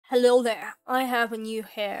Hello there, I have a new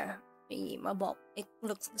hair thingy, my bob. It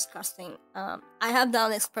looks disgusting. I have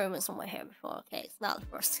done experiments on my hair before, okay? It's not the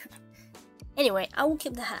first time. Anyway, I will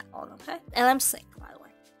keep the hat on, okay? And I'm sick, by the way.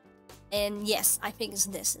 And yes, I think it's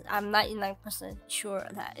this. I'm 99% sure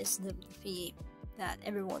that is the thingy that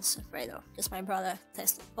everyone's afraid of. Because my brother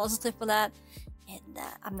tested positive for that. And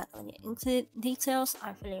I'm not gonna get into details.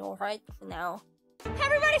 I'm feeling alright for now.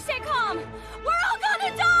 Everybody stay calm! We're all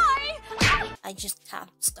gonna die! I just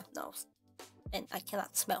have stuffed nose. And I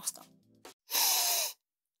cannot smell stuff.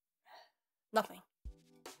 Nothing.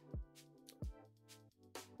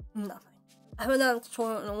 I haven't done a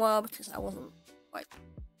tutorial in a while because I wasn't like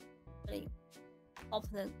really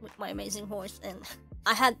confident with my amazing voice, and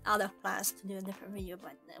I had other plans to do a different video,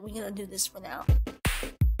 but we're gonna do this for now.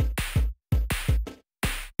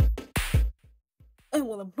 I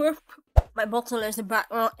wanna burp. My bottle is the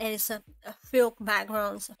background, and it's a filled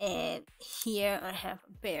background, and here I have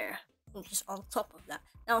a bear, which is on top of that.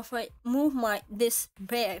 Now if I move this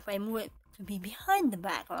bear, if I move it to be behind the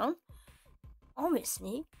background,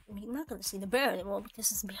 obviously we're not gonna see the bear anymore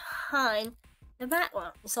because it's behind the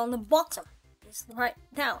background. It's on the bottom. It's right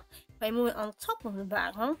down. If I move it on top of the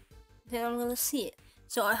background, then I'm gonna see it.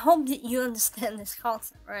 So I hope that you understand this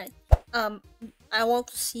concept, right? I want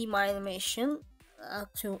to see my animation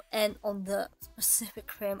to end on the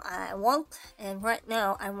specific frame I want, and right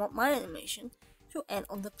now I want my animation to end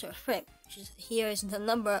on the third frame, which is here is the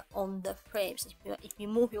number on the frames. If you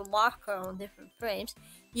move your marker on different frames,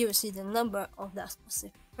 you will see the number of that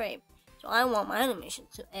specific frame. So I want my animation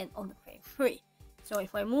to end on the frame 3. So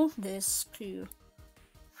if I move this to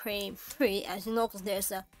frame 3, as you notice,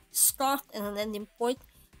 there's a start and an ending point.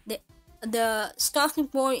 The starting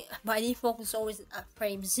point by default is always at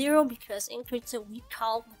frame 0 because in Krita we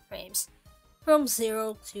count the frames from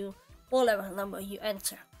 0 to whatever number you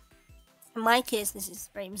enter. In my case, this is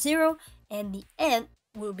frame 0 and the end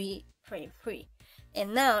will be frame 3.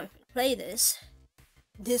 And now if we play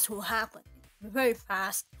this will happen very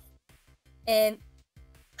fast. And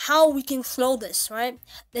how we can slow this, right?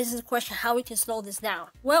 This is the question, how we can slow this down.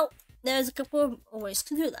 Well, there's a couple of ways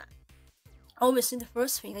to do that. Obviously, the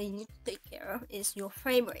first thing that you need to take care of is your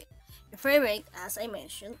frame rate. Your frame rate, as I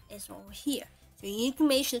mentioned, is over here. So you need to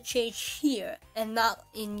make the change here and not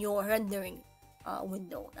in your rendering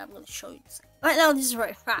window that I'm going to show you. Right now, this is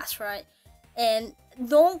very fast, right? And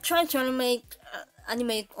don't try to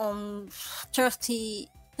animate on 30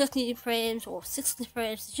 frames or 60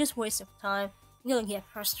 frames. It's just a waste of time. You're going to get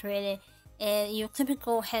frustrated. And your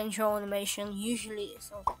typical hand-drawn animation usually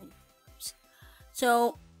is on 20 frames.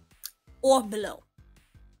 So, or below.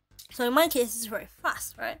 So in my case, it's very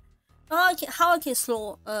fast, right? How I can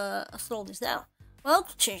slow this down? Well,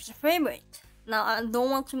 to change the frame rate. Now I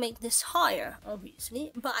don't want to make this higher,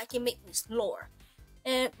 obviously, but I can make this lower.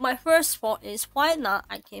 And my first thought is, why not?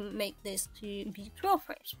 I can make this to be 12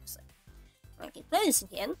 frames per second. I can play this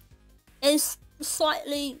again. It's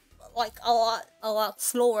slightly like a lot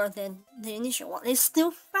slower than the initial one. It's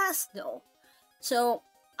still fast though, so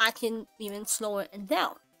I can even slow it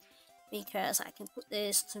down, because I can put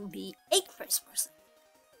this to be 8 frames per second.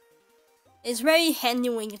 It's very handy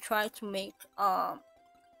when you try to make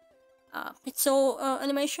pixel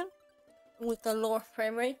animation with a lower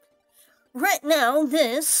frame rate. Right now,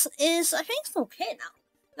 this is, I think it's okay now.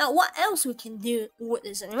 Now, what else we can do with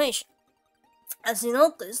this animation? As you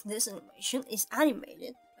notice, this animation is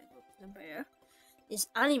animated. The bear is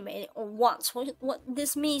animated on once. What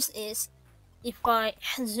this means is, if I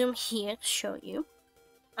zoom here to show you,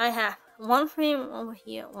 I have one frame over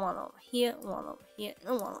here, one over here, one over here,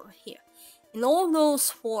 and one over here. In all those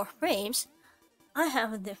 4 frames, I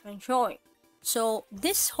have a different drawing. So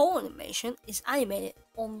this whole animation is animated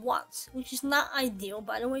on once, which is not ideal.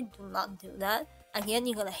 By the way, do not do that. Again,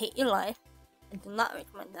 you're gonna hate your life. I do not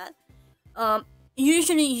recommend that.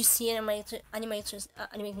 Usually you see animators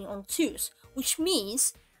animating on 2s, which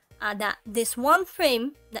means that this one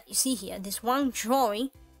frame that you see here, this one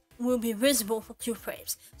drawing, will be visible for 2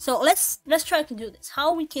 frames. So let's try to do this.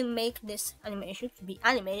 How we can make this animation to be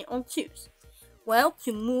animated on 2s? Well,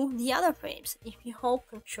 to move the other frames, if you hold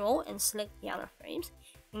Control and select the other frames,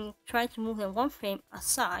 and you try to move them 1 frame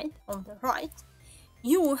aside on the right,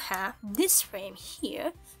 you will have this frame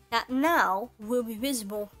here that now will be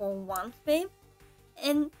visible for 1 frame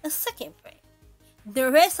and a 2nd frame.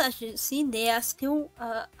 The rest, as you see, they are still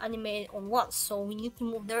animated on once, so we need to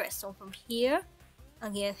move the rest. So from here,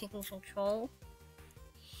 again, taking Control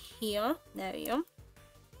here, there we go.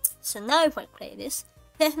 So now if I play this,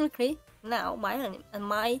 technically now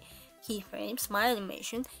my keyframes, my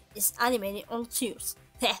animation is animated on 2s.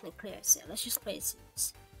 Technically, I said, let's just play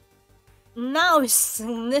this. now it's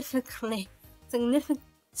significant.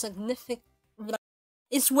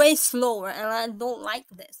 It's way slower, and I don't like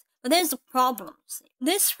this. But there's a problem. See,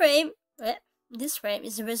 this frame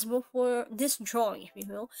is visible for this drawing, if you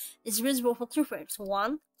will, is visible for 2 frames.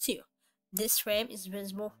 1, 2. This frame is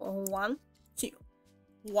visible for 1, 2.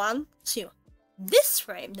 1, 2. This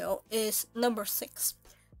frame though is number 6.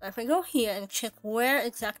 Now, if I go here and check where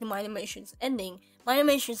exactly my animation is ending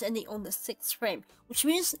on the 6th frame, which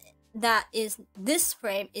means that this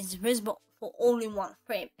frame is visible for only 1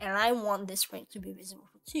 frame, and I want this frame to be visible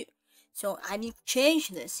for 2. So I need to change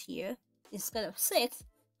this here, instead of 6,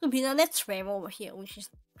 to be the next frame over here, which is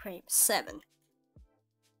frame 7.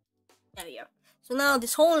 There we go. So now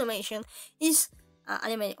this whole animation is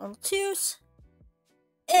animated on 2s.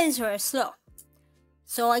 It is very slow.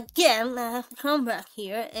 So again, I have to come back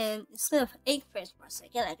here, and instead of 8 frames per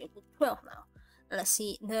second, I can put 12 now. And let's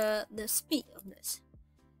see, the speed of this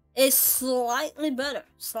is slightly better.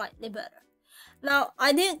 Now,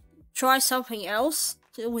 I did try something else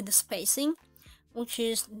with the spacing, which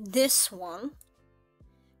is this one,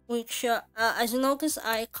 which, as you notice,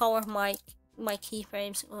 I color my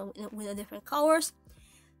keyframes with the different colors,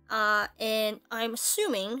 and I'm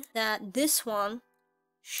assuming that this one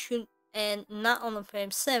should end not on the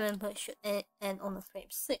frame 7, but should end on the frame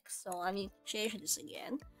 6. So I need to change this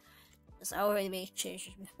again, because I already made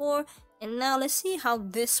changes before. And now let's see how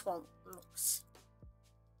this one looks.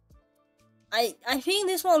 I think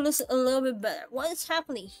this one looks a little bit better. What is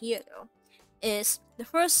happening here though is the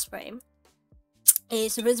first frame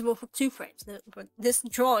is visible for 2 frames. This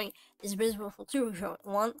drawing is visible for 2 frames.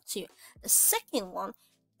 1, 2. The second one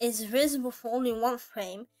is visible for only 1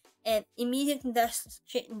 frame, and immediately this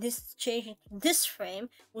changing to this frame,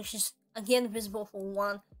 which is again visible for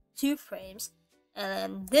 1, 2 frames, and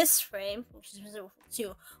then this frame, which is visible for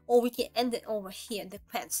 2, or we can end it over here,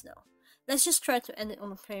 depends though. Let's just try to end it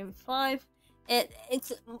on frame 5, and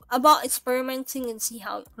it's about experimenting and see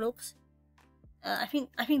how it looks. I think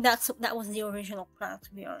that was the original plan,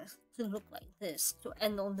 to be honest, to look like this, to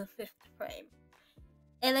end on the 5th frame.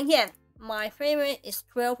 And again, my frame rate is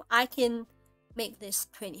 12. I can make this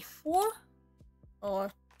 24,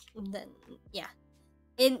 or then yeah.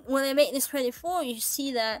 And when I make this 24, you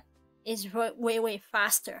see that it's way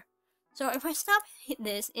faster. So if I stop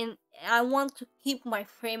this and I want to keep my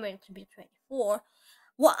frame rate to be 24,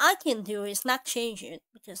 what I can do is not change it,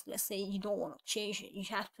 because let's say you don't want to change it, you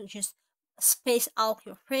have to just space out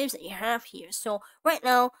your frames that you have here. So right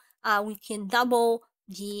now, we can double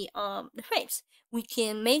the frames. We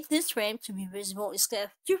can make this frame to be visible instead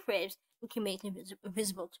of 2 frames. We can make it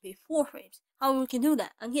visible to be 4 frames. How we can do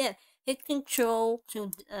that? Again, hit Control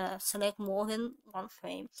to select more than 1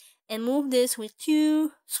 frame, and move this with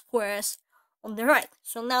 2 squares on the right.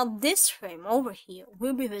 So now this frame over here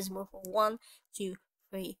will be visible for 1, 2,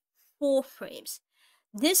 3, 4 frames.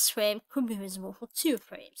 This frame could be visible for 2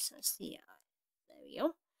 frames. Let's see. There we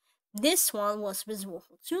go. This one was visible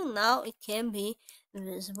for 2. Now it can be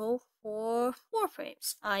visible for 4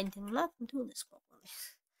 frames. I did not do this properly.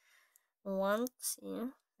 1,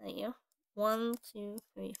 2, there you go. 1, 2,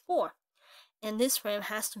 3, 4. And this frame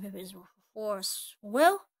has to be visible for 4 as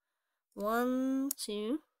well. 1,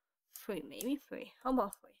 2, 3, maybe 3. How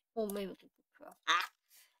about 3? Or maybe we can put 12.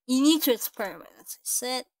 You need to experiment, as I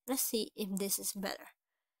said. Let's see if this is better.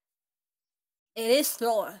 It is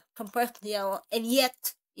slower compared to the other one, and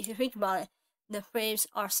yet, if you think about it, the frames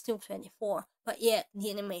are still 24, but yet the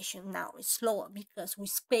animation now is slower because we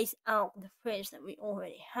space out the frames that we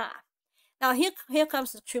already have. Now here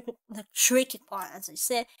comes the tricky part. As I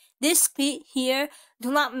said, this speed here,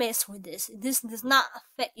 do not mess with this. This does not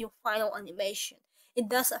affect your final animation. It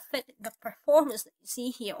does affect the performance that you see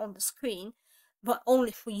here on the screen, but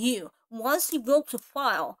only for you. Once you go to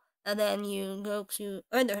File, and then you go to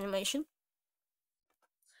Render Animation,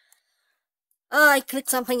 I clicked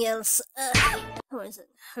something else. Where is it?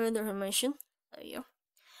 Render Animation. There you go.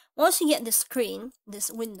 Once you get this screen, this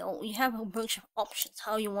window, you have a bunch of options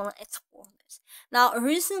how you want to export this. Now,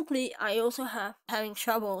 recently, I also having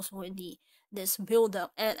troubles with this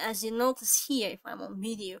build-up, and as you notice here, if I'm on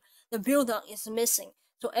video, the build-up is missing.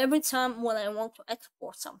 So every time when I want to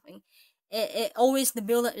export something, always the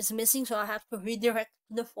build-up is missing, so I have to redirect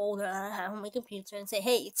the folder I have on my computer and say,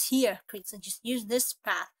 hey, it's here, Krita, just use this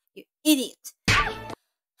path, you idiot.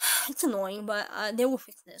 It's annoying, but they will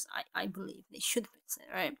fix this. I believe they should fix it,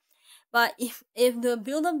 right? But if the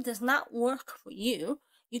build-up does not work for you,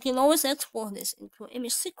 you can always export this into an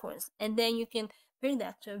image sequence, and then you can bring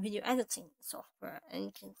that to a video editing software, and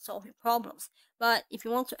you can solve your problems. But if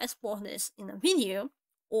you want to export this in a video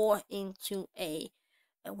or into a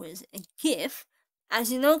GIF,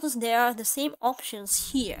 as you notice, there are the same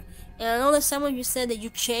options here. And I know that some of you said that you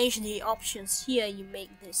change the options here, you make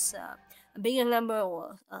this a bigger number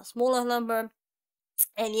or a smaller number,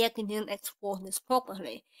 and yet you didn't export this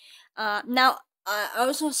properly. Now, I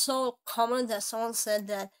also saw a comment that someone said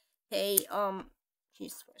that they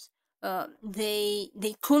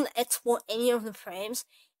they couldn't export any of the frames,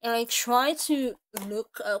 and I tried to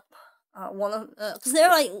look up one of because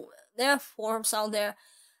there are forums out there,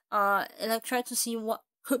 and I tried to see what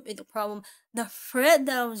could be the problem. The thread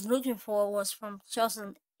that I was looking for was from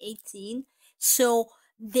 2018, so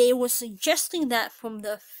they were suggesting that from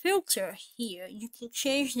the filter here, you can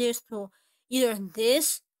change this to either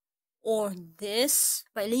this or this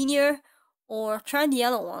by linear, or try the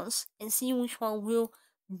other ones and see which one will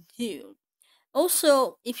do.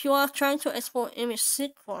 Also, if you are trying to export image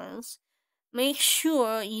sequence, make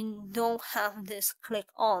sure you don't have this click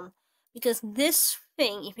on, because this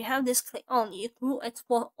thing, if you have this click on, it will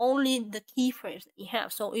export only the keyframes that you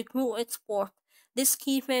have. So it will export this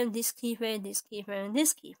keyframe, this keyframe, this keyframe, and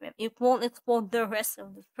this keyframe. It won't export the rest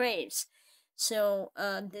of the frames. So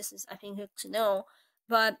this is, I think, good to know.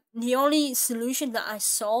 But the only solution that I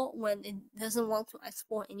saw when it doesn't want to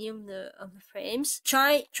export any of the frames,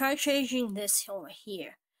 try changing this over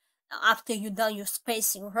here. After you've done your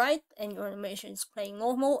spacing right and your animation is playing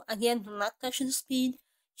normal, again, do not touch the speed.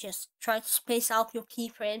 Just try to space out your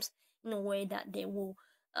keyframes in a way that they will,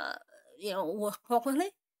 work properly.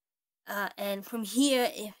 And from here,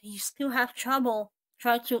 if you still have trouble,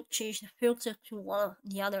 try to change the filter to one of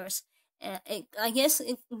the others. I guess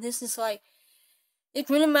this is like, it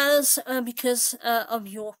really matters because of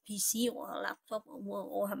your PC or a laptop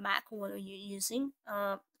or a Mac or whatever you're using.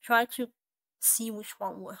 Try to see which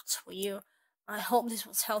one works for you. I hope this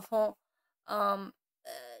was helpful.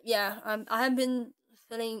 Yeah, I have been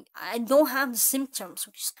feeling, I don't have the symptoms,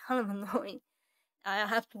 which is kind of annoying. I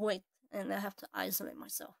have to wait and I have to isolate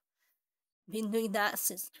myself. Been doing that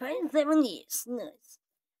since 27 years. Nice.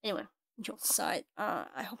 Anyway, jokes aside,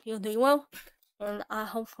 I hope you're doing well, and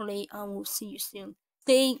hopefully I will see you soon.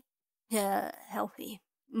 Stay healthy.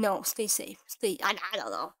 No, stay safe. I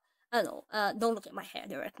don't know. Don't look at my hair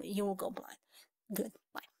directly. You will go blind. Good.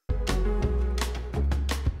 Bye.